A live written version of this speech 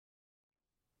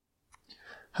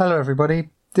Hello everybody,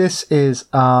 this is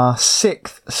our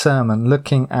 6th sermon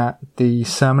looking at the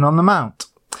Sermon on the Mount.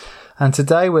 And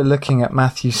today we're looking at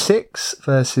Matthew 6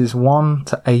 verses 1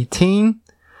 to 18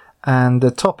 and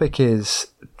the topic is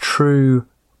true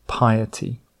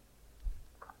piety.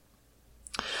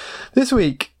 This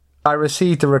week I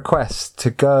received a request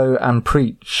to go and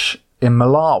preach in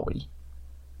Malawi.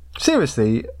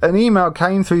 Seriously, an email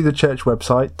came through the church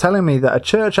website telling me that a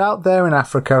church out there in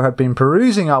Africa had been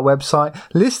perusing our website,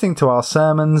 listening to our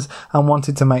sermons, and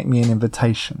wanted to make me an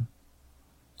invitation.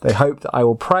 They hoped that I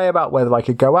will pray about whether I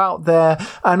could go out there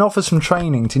and offer some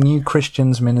training to new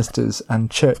Christians, ministers, and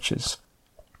churches.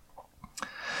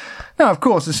 Now, of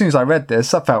course, as soon as I read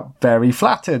this, I felt very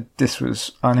flattered. This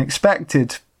was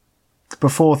unexpected.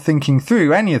 Before thinking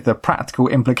through any of the practical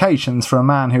implications for a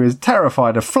man who is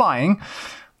terrified of flying,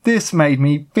 this made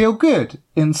me feel good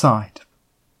inside.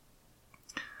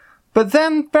 But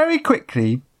then, very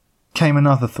quickly, came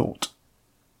another thought.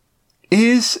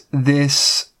 Is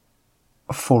this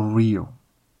for real?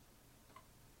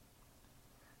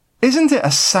 Isn't it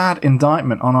a sad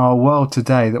indictment on our world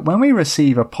today that when we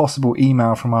receive a possible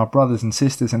email from our brothers and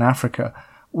sisters in Africa,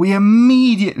 we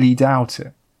immediately doubt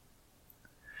it?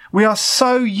 We are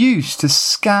so used to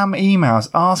scam emails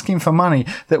asking for money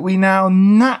that we now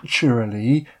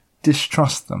naturally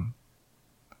distrust them.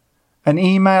 An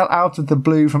email out of the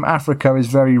blue from Africa is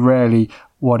very rarely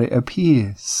what it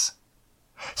appears.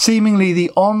 Seemingly,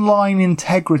 the online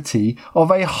integrity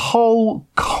of a whole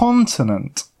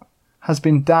continent has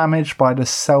been damaged by the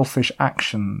selfish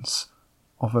actions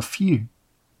of a few.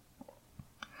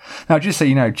 Now, just so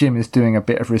you know, Jim is doing a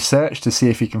bit of research to see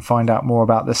if he can find out more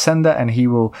about the sender, and he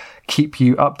will keep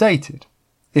you updated.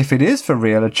 If it is for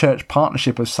real, a church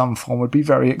partnership of some form would be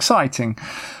very exciting.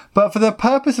 But for the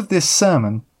purpose of this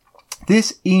sermon,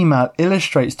 this email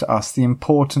illustrates to us the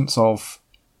importance of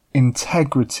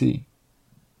integrity.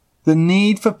 The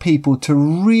need for people to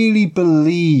really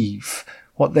believe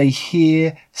what they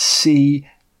hear, see,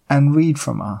 and read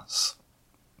from us.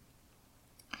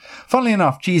 Funnily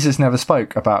enough, Jesus never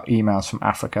spoke about emails from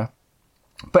Africa,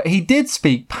 but he did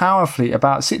speak powerfully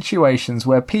about situations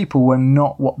where people were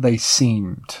not what they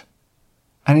seemed.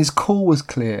 And his call was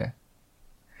clear.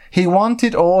 He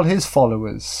wanted all his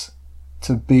followers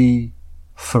to be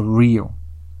for real.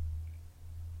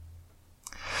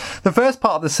 The first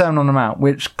part of the Sermon on the Mount,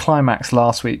 which climaxed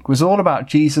last week, was all about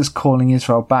Jesus calling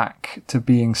Israel back to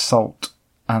being salt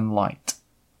and light.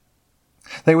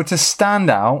 They were to stand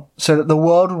out so that the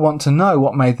world would want to know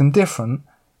what made them different,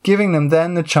 giving them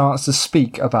then the chance to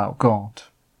speak about God.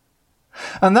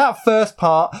 And that first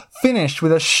part finished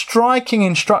with a striking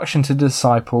instruction to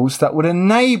disciples that would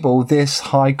enable this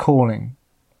high calling.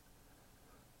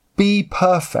 Be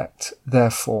perfect,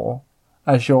 therefore,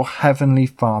 as your heavenly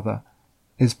Father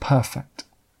is perfect.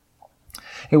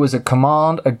 It was a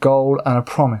command, a goal, and a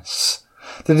promise.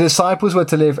 The disciples were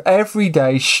to live every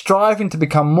day striving to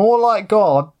become more like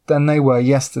God than they were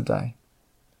yesterday.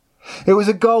 It was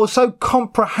a goal so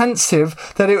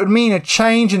comprehensive that it would mean a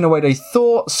change in the way they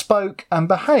thought, spoke, and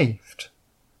behaved.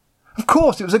 Of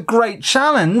course, it was a great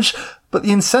challenge, but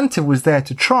the incentive was there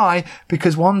to try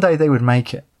because one day they would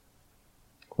make it.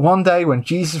 One day when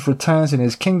Jesus returns and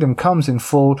his kingdom comes in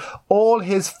full, all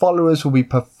his followers will be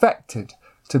perfected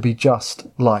to be just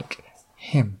like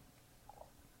him.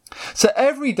 So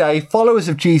every day, followers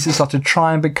of Jesus are to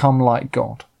try and become like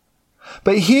God.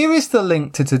 But here is the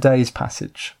link to today's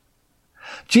passage.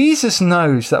 Jesus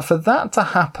knows that for that to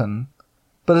happen,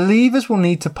 believers will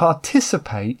need to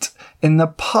participate in the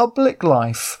public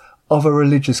life of a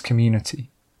religious community.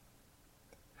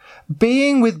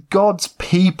 Being with God's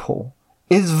people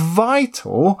is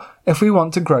vital if we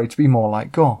want to grow to be more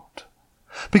like God.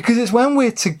 Because it's when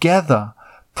we're together,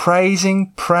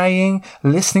 praising, praying,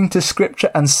 listening to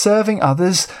scripture and serving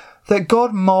others that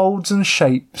God molds and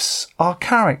shapes our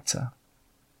character.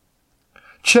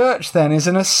 Church then is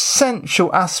an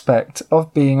essential aspect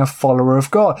of being a follower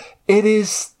of God. It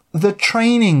is the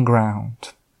training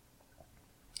ground.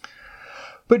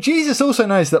 But Jesus also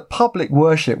knows that public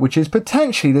worship, which is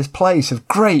potentially this place of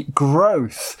great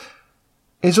growth,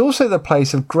 is also the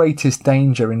place of greatest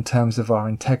danger in terms of our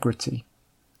integrity.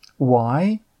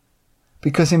 Why?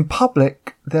 Because in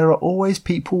public, there are always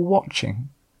people watching.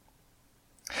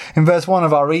 In verse 1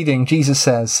 of our reading, Jesus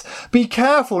says, "Be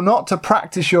careful not to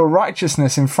practice your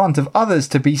righteousness in front of others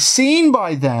to be seen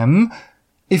by them.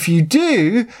 If you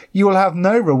do, you will have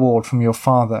no reward from your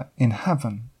Father in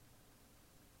heaven."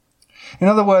 In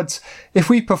other words, if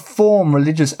we perform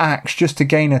religious acts just to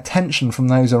gain attention from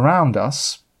those around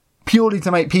us, purely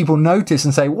to make people notice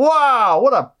and say, "Wow,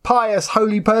 what a pious,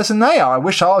 holy person they are. I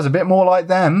wish I was a bit more like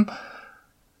them,"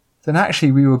 then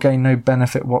actually we will gain no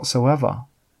benefit whatsoever.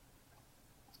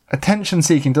 Attention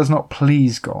seeking does not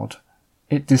please God,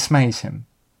 it dismays him.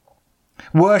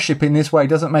 Worship in this way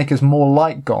doesn't make us more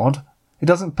like God, it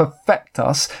doesn't perfect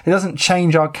us, it doesn't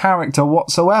change our character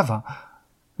whatsoever.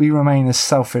 We remain as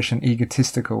selfish and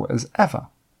egotistical as ever.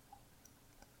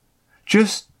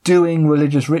 Just doing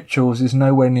religious rituals is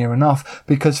nowhere near enough,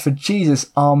 because for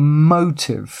Jesus our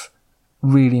motive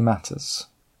really matters.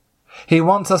 He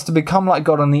wants us to become like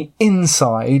God on the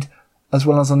inside as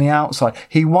well as on the outside.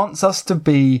 He wants us to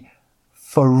be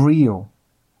for real.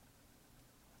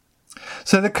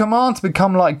 So the command to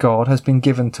become like God has been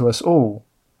given to us all.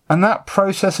 And that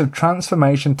process of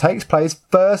transformation takes place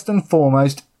first and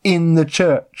foremost in the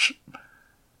church.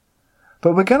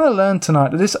 But we're going to learn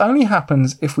tonight that this only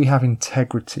happens if we have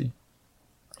integrity,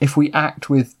 if we act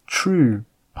with true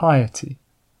piety.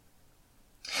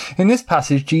 In this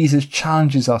passage, Jesus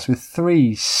challenges us with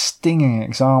 3 stinging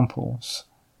examples.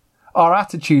 Our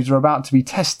attitudes are about to be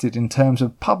tested in terms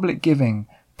of public giving,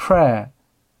 prayer,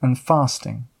 and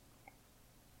fasting.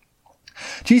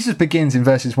 Jesus begins in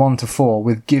verses 1 to 4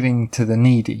 with giving to the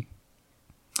needy.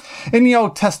 In the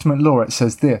Old Testament law it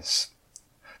says this: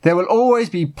 "There will always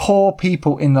be poor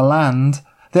people in the land,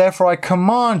 therefore I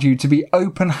command you to be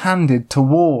open-handed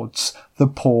towards the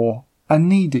poor and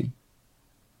needy."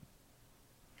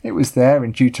 It was there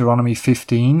in Deuteronomy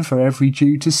 15 for every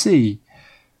Jew to see.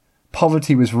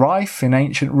 Poverty was rife in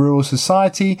ancient rural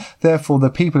society, therefore the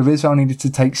people of Israel needed to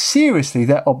take seriously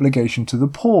their obligation to the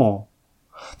poor.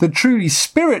 The truly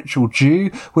spiritual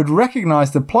Jew would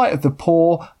recognise the plight of the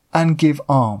poor and give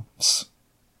alms.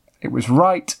 It was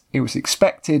right, it was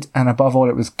expected, and above all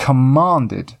it was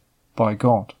commanded by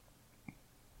God.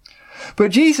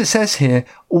 But Jesus says here,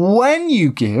 when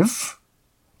you give,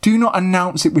 do not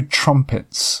announce it with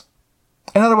trumpets.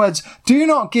 In other words, do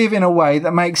not give in a way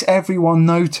that makes everyone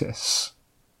notice.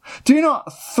 Do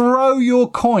not throw your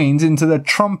coins into the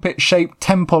trumpet-shaped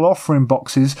temple offering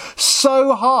boxes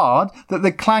so hard that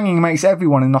the clanging makes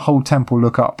everyone in the whole temple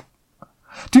look up.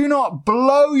 Do not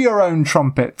blow your own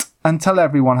trumpet and tell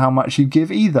everyone how much you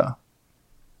give either.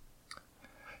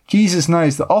 Jesus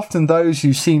knows that often those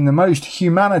who seem the most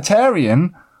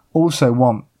humanitarian also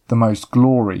want the most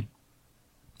glory.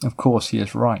 Of course, he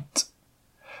is right.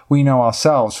 We know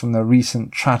ourselves from the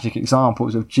recent tragic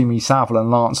examples of Jimmy Savile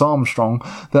and Lance Armstrong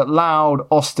that loud,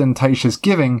 ostentatious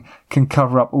giving can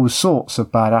cover up all sorts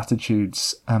of bad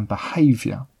attitudes and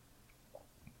behaviour.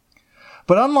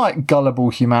 But unlike gullible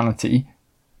humanity,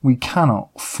 we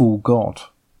cannot fool God.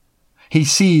 He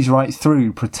sees right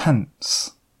through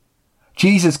pretense.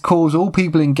 Jesus calls all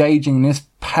people engaging in this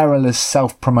perilous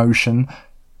self-promotion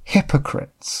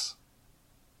hypocrites.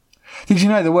 Did you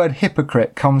know the word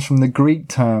hypocrite comes from the Greek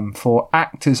term for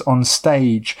actors on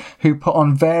stage who put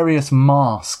on various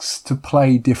masks to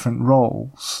play different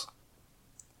roles?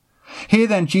 Here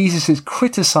then Jesus is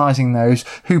criticising those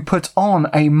who put on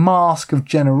a mask of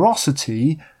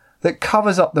generosity that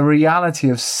covers up the reality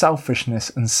of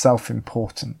selfishness and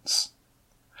self-importance.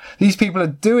 These people are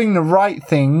doing the right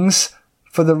things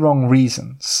for the wrong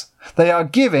reasons. They are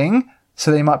giving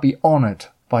so they might be honoured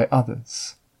by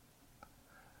others.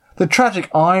 The tragic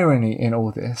irony in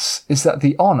all this is that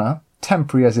the honour,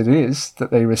 temporary as it is, that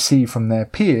they receive from their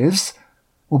peers,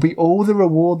 will be all the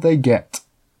reward they get,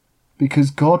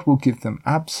 because God will give them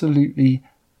absolutely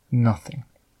nothing.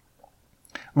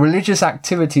 Religious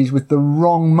activities with the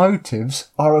wrong motives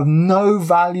are of no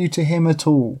value to him at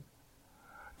all.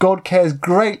 God cares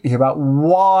greatly about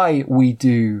why we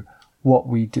do what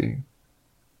we do.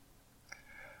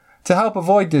 To help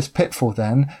avoid this pitfall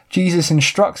then, Jesus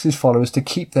instructs his followers to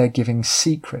keep their giving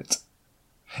secret.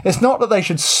 It's not that they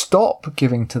should stop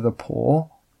giving to the poor,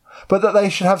 but that they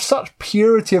should have such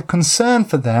purity of concern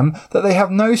for them that they have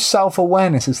no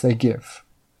self-awareness as they give.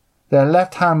 Their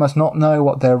left hand must not know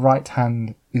what their right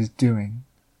hand is doing.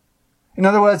 In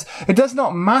other words, it does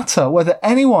not matter whether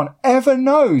anyone ever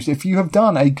knows if you have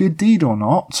done a good deed or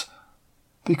not,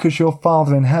 because your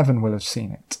Father in heaven will have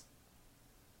seen it.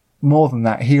 More than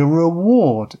that, he'll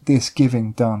reward this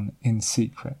giving done in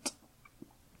secret.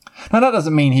 Now that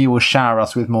doesn't mean he will shower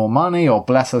us with more money or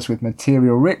bless us with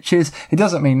material riches. It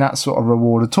doesn't mean that sort of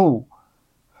reward at all.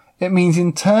 It means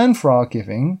in turn for our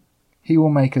giving, he will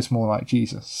make us more like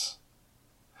Jesus.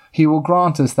 He will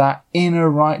grant us that inner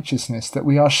righteousness that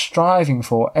we are striving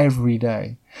for every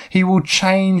day. He will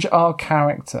change our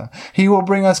character. He will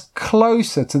bring us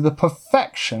closer to the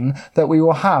perfection that we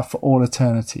will have for all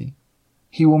eternity.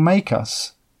 He will make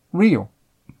us real.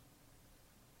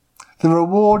 The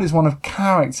reward is one of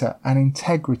character and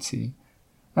integrity,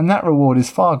 and that reward is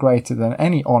far greater than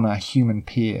any honour a human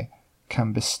peer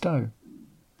can bestow.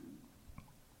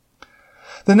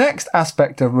 The next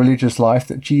aspect of religious life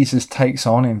that Jesus takes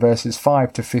on in verses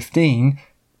 5 to 15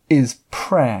 is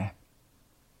prayer.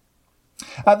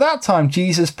 At that time,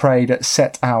 Jesus prayed at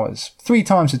set hours, 3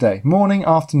 times a day, morning,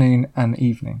 afternoon, and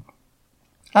evening.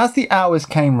 As the hours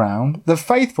came round, the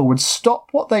faithful would stop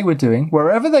what they were doing,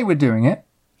 wherever they were doing it,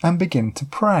 and begin to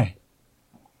pray.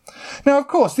 Now, of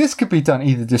course, this could be done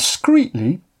either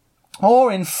discreetly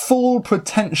or in full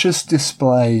pretentious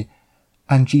display,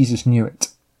 and Jesus knew it.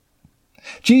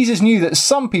 Jesus knew that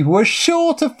some people were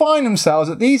sure to find themselves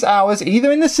at these hours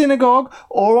either in the synagogue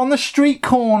or on the street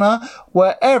corner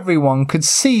where everyone could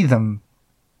see them.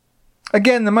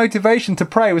 Again, the motivation to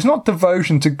pray was not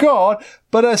devotion to God,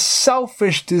 but a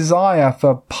selfish desire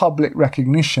for public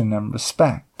recognition and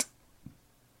respect.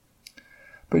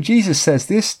 But Jesus says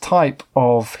this type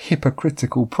of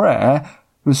hypocritical prayer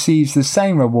receives the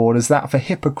same reward as that for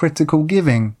hypocritical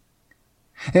giving.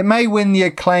 It may win the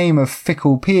acclaim of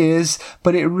fickle peers,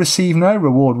 but it would receive no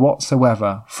reward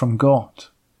whatsoever from God.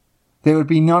 There would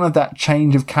be none of that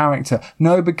change of character,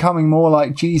 no becoming more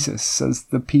like Jesus as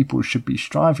the people should be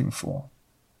striving for.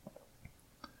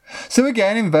 So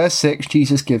again, in verse 6,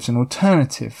 Jesus gives an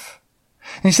alternative.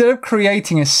 Instead of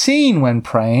creating a scene when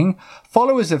praying,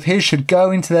 followers of his should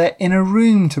go into their inner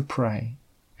room to pray.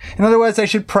 In other words, they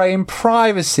should pray in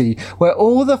privacy, where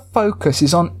all the focus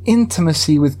is on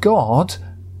intimacy with God,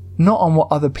 not on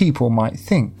what other people might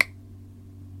think.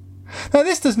 Now,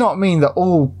 this does not mean that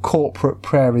all corporate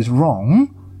prayer is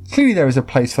wrong. Clearly there is a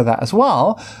place for that as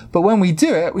well, but when we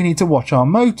do it, we need to watch our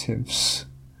motives.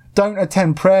 Don't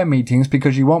attend prayer meetings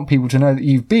because you want people to know that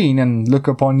you've been and look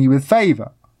upon you with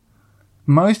favour.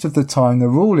 Most of the time, the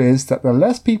rule is that the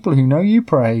less people who know you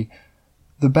pray,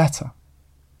 the better.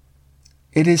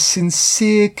 It is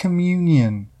sincere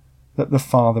communion that the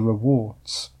Father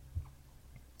rewards.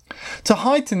 To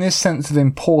heighten this sense of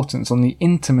importance on the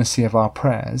intimacy of our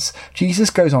prayers, Jesus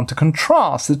goes on to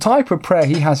contrast the type of prayer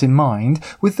he has in mind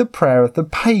with the prayer of the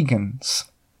pagans.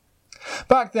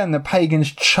 Back then, the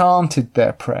pagans chanted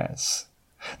their prayers.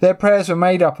 Their prayers were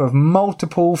made up of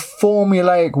multiple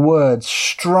formulaic words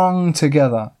strung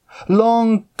together,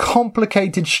 long,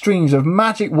 complicated streams of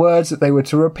magic words that they were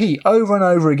to repeat over and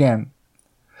over again.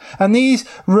 And these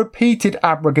repeated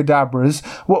abracadabras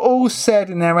were all said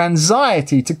in their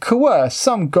anxiety to coerce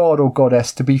some god or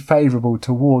goddess to be favourable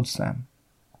towards them.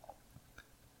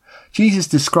 Jesus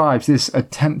describes this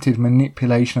attempted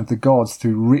manipulation of the gods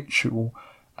through ritual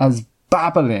as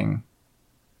babbling.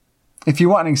 If you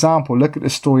want an example, look at the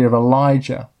story of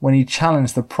Elijah when he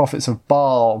challenged the prophets of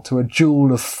Baal to a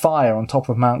duel of fire on top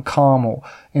of Mount Carmel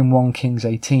in 1 Kings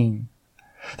 18.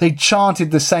 They chanted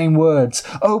the same words,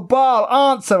 "O Baal,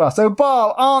 answer us! O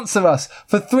Baal, answer us!"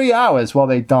 for 3 hours while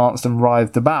they danced and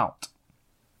writhed about.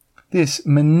 This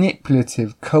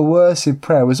manipulative, coercive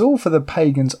prayer was all for the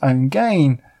pagans' own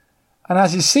gain. And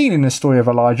as is seen in the story of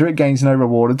Elijah, it gains no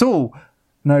reward at all.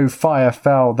 No fire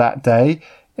fell that day.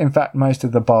 In fact, most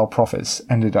of the Baal prophets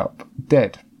ended up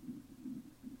dead.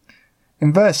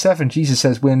 In verse 7, Jesus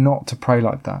says we're not to pray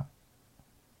like that.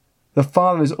 The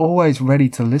Father is always ready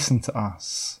to listen to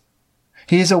us.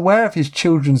 He is aware of his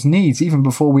children's needs even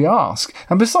before we ask.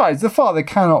 And besides, the Father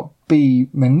cannot be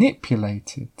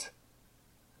manipulated.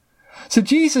 So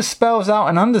Jesus spells out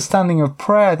an understanding of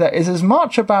prayer that is as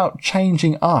much about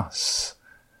changing us,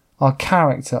 our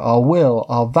character, our will,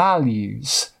 our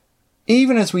values,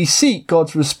 even as we seek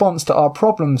God's response to our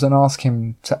problems and ask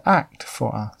him to act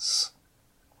for us.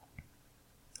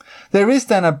 There is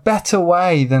then a better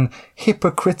way than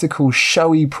hypocritical,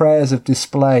 showy prayers of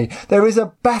display. There is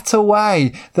a better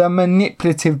way than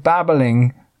manipulative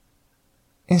babbling.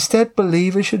 Instead,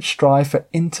 believers should strive for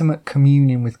intimate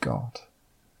communion with God.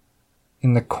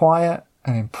 In the quiet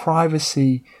and in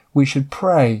privacy, we should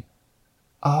pray,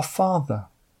 Our Father,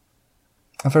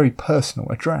 a very personal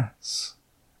address.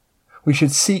 We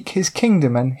should seek his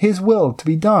kingdom and his will to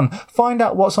be done, find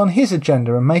out what's on his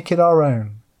agenda and make it our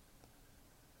own.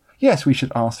 Yes, we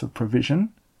should ask for provision,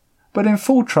 but in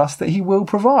full trust that he will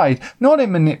provide, not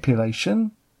in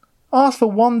manipulation. Ask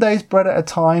for 1 day's bread at a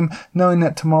time, knowing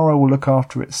that tomorrow will look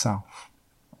after itself.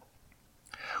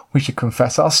 We should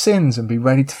confess our sins and be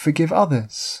ready to forgive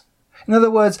others. In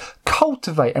other words,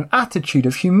 cultivate an attitude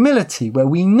of humility where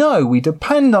we know we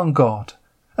depend on God,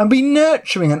 and be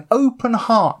nurturing an open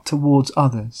heart towards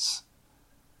others.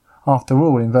 After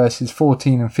all, in verses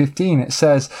 14 and 15, it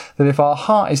says that if our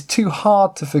heart is too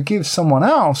hard to forgive someone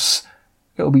else,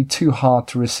 it will be too hard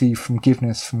to receive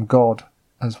forgiveness from God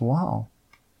as well.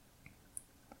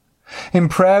 In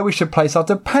prayer, we should place our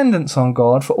dependence on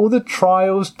God for all the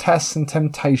trials, tests, and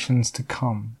temptations to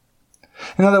come.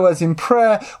 In other words, in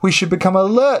prayer, we should become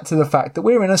alert to the fact that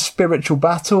we're in a spiritual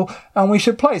battle and we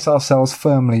should place ourselves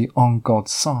firmly on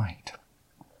God's side.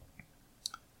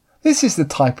 This is the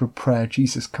type of prayer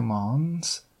Jesus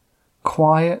commands.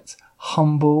 Quiet,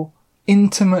 humble,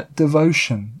 intimate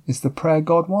devotion is the prayer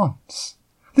God wants.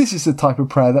 This is the type of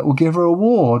prayer that will give a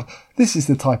reward. This is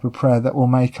the type of prayer that will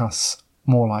make us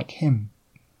more like Him.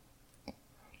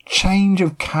 Change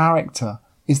of character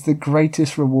is the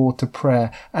greatest reward to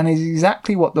prayer and is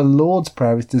exactly what the Lord's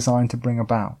Prayer is designed to bring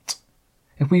about.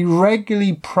 If we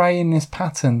regularly pray in this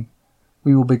pattern,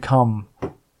 we will become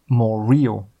more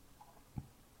real.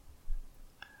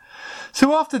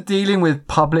 So after dealing with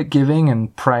public giving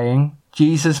and praying,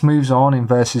 Jesus moves on in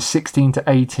verses 16 to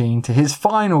 18 to his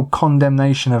final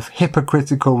condemnation of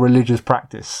hypocritical religious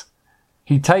practice.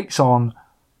 He takes on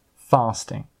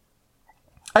fasting.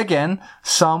 Again,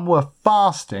 some were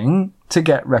fasting to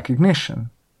get recognition.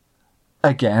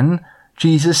 Again,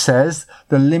 Jesus says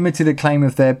the limited acclaim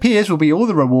of their peers will be all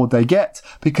the reward they get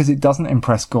because it doesn't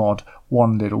impress God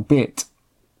one little bit.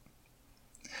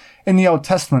 In the Old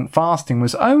Testament, fasting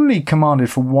was only commanded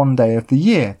for one day of the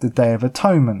year, the Day of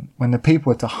Atonement, when the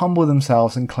people were to humble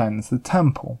themselves and cleanse the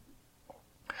temple.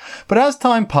 But as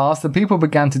time passed, the people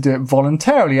began to do it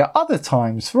voluntarily at other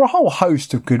times for a whole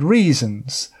host of good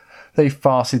reasons. They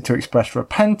fasted to express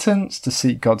repentance, to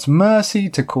seek God's mercy,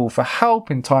 to call for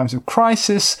help in times of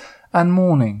crisis and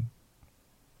mourning.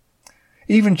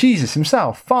 Even Jesus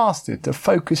himself fasted to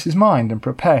focus his mind and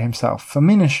prepare himself for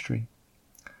ministry.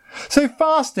 So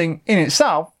fasting in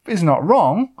itself is not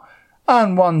wrong,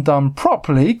 and one done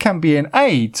properly can be an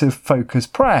aid to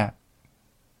focused prayer.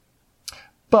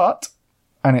 But,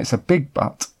 and it's a big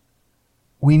but,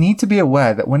 we need to be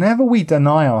aware that whenever we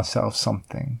deny ourselves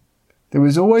something, there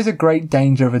is always a great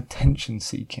danger of attention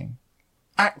seeking,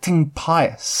 acting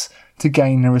pious to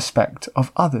gain the respect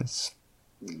of others.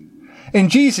 In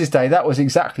Jesus' day, that was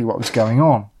exactly what was going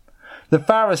on. The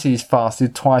Pharisees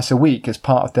fasted twice a week as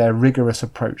part of their rigorous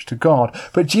approach to God,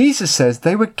 but Jesus says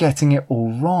they were getting it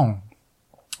all wrong.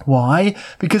 Why?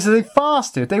 Because as they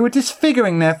fasted, they were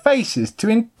disfiguring their faces to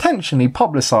intentionally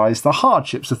publicise the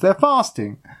hardships of their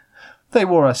fasting. They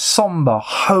wore a sombre,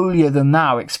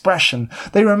 holier-than-thou expression.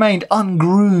 They remained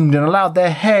ungroomed and allowed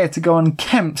their hair to go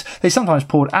unkempt. They sometimes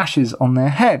poured ashes on their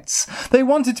heads. They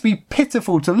wanted to be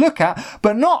pitiful to look at,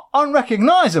 but not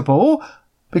unrecognisable,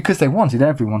 because they wanted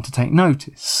everyone to take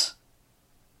notice.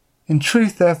 In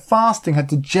truth, their fasting had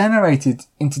degenerated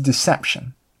into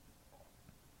deception.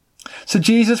 So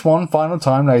Jesus one final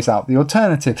time lays out the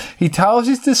alternative. He tells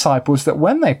his disciples that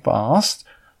when they fast,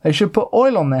 they should put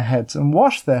oil on their heads and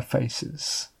wash their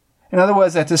faces. In other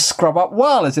words, they're to scrub up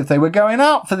well as if they were going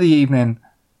out for the evening.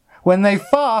 When they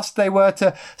fast, they were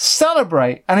to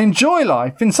celebrate and enjoy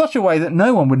life in such a way that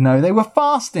no one would know they were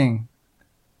fasting.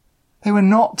 They were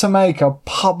not to make a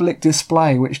public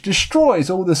display which destroys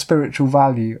all the spiritual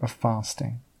value of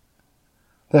fasting.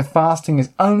 Their fasting is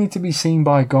only to be seen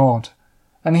by God,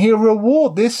 and he'll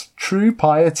reward this true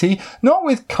piety not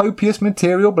with copious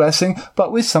material blessing,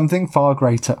 but with something far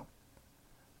greater.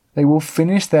 They will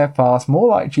finish their fast more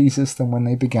like Jesus than when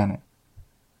they began it.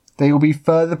 They will be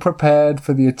further prepared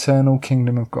for the eternal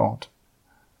kingdom of God.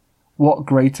 What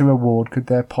greater reward could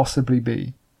there possibly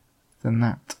be than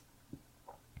that?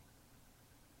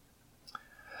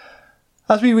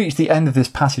 As we reach the end of this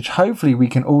passage, hopefully we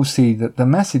can all see that the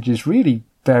message is really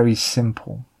very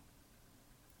simple.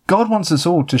 God wants us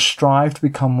all to strive to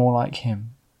become more like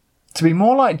him, to be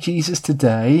more like Jesus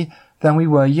today than we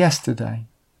were yesterday.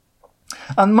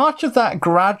 And much of that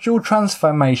gradual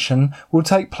transformation will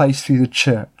take place through the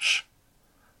church,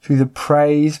 through the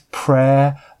praise,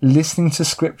 prayer, listening to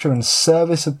scripture and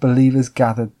service of believers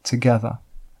gathered together.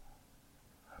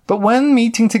 But when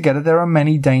meeting together, there are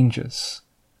many dangers,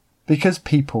 because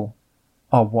people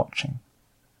are watching.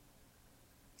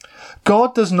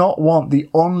 God does not want the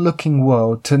onlooking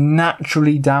world to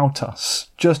naturally doubt us,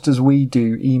 just as we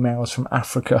do emails from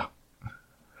Africa.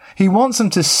 He wants them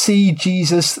to see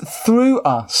Jesus through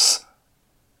us,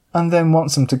 and then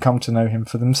wants them to come to know him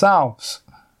for themselves.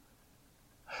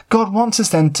 God wants us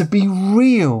then to be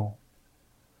real.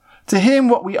 To him,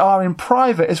 what we are in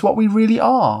private is what we really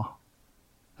are.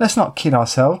 Let's not kid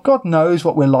ourselves. God knows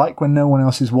what we're like when no one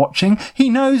else is watching. He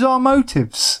knows our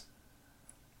motives.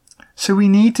 So we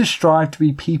need to strive to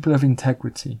be people of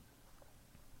integrity.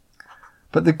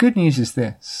 But the good news is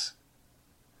this.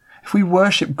 If we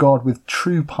worship God with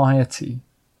true piety,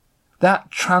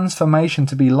 that transformation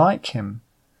to be like him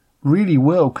really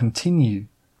will continue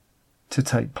to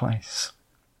take place.